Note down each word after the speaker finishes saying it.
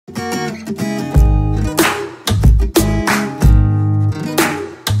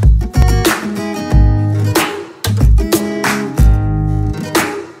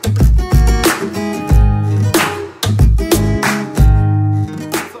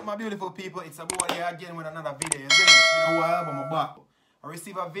Beautiful people, it's a boy here again with another video. It's been a while, but I'm back. I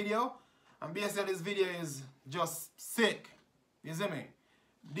received a video, and basically this video is just sick. You see me?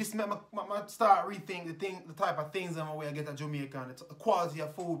 This made me start rethink the type of things that we get at Jamaica, and the quality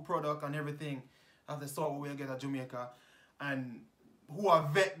of food product and everything of the sort we get at Jamaica, and who are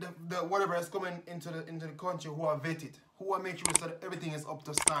vet the whatever is coming into the country, who are vetted, who are make sure so that everything is up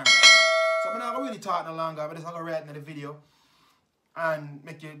to standard. So I'm not really talking no longer, but just gonna write in the video and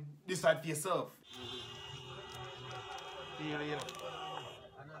make you decide for yourself.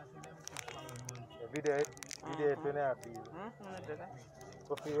 Video to now, feel.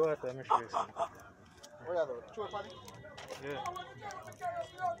 So feel what I'm sure. Oh yeah, yeah.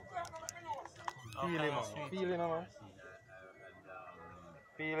 Feel it, man. Feel it, man.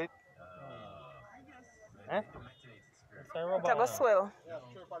 Feel it. Eh? It's a go swell.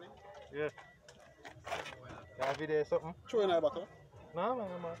 Yeah. That video something? Show in a bottle. No, man.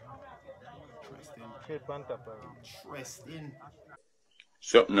 Interesting.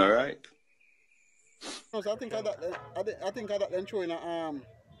 Something alright? No, so I think I that then show in a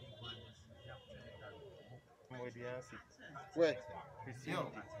where?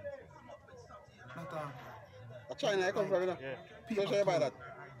 Yo. A China I come from, you know? Yeah. So should I buy that?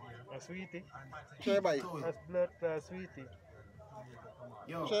 A sweetie. Should I buy it? That's blood class sweetie.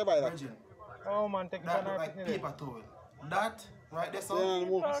 Yo, Should I buy that? Virgin, Oh man, take that that like paper towel. That right there, so Yeah,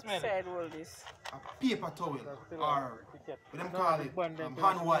 move. Outside all this. a paper towel or what them call it,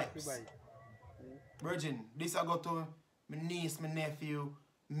 hand wipes. Virgin, this I go to my niece, my nephew,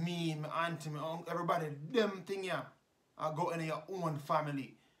 me, my auntie, my uncle, everybody. Them thing here, I go in your own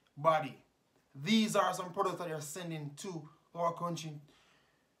family body. These are some products that you're sending to our country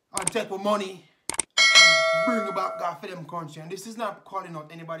and take the money and bring it back for them country. And this is not calling out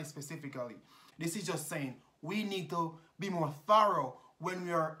anybody specifically. This is just saying we need to be more thorough when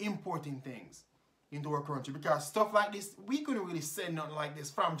we are importing things into our country, because stuff like this, we couldn't really send nothing like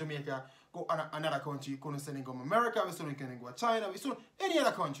this from Jamaica, go another country. You couldn't send it to America, we couldn't go to China, we couldn't any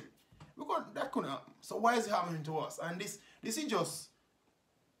other country. That couldn't happen. So why is it happening to us? And this is just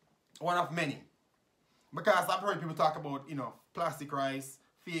one of many. Because I've heard people talk about, you know, plastic rice,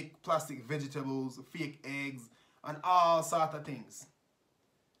 fake plastic vegetables, fake eggs, and all sorts of things.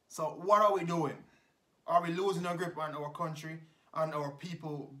 So what are we doing? Are we losing our grip on our country and our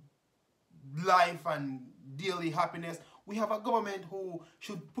people life and daily happiness? We have a government who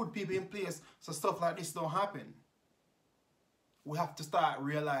should put people in place so stuff like this don't happen. We have to start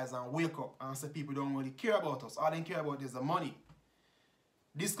realize and wake up and say people don't really care about us. All they care about is the money.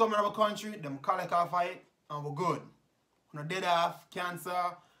 This coming out of our country, them collect off of it, and we're good. We're dead off,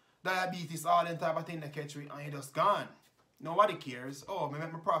 cancer, diabetes, all them type of thing that catch we, and you're just gone. Nobody cares. Oh, I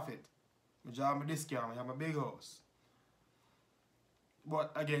make my profit. My job, my discount, I have my big house.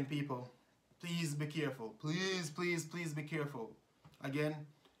 But again, people, please be careful. Please be careful. Again,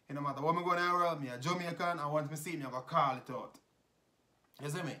 no matter what I'm going to world, me a Jamaican, I want to see me, I'm going to call it out. You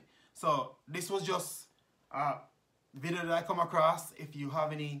see me? So, this was just a video that I come across. If you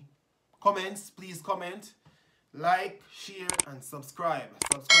have any comments, please comment, like, share, and subscribe.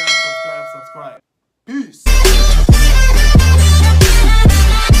 Subscribe. Peace.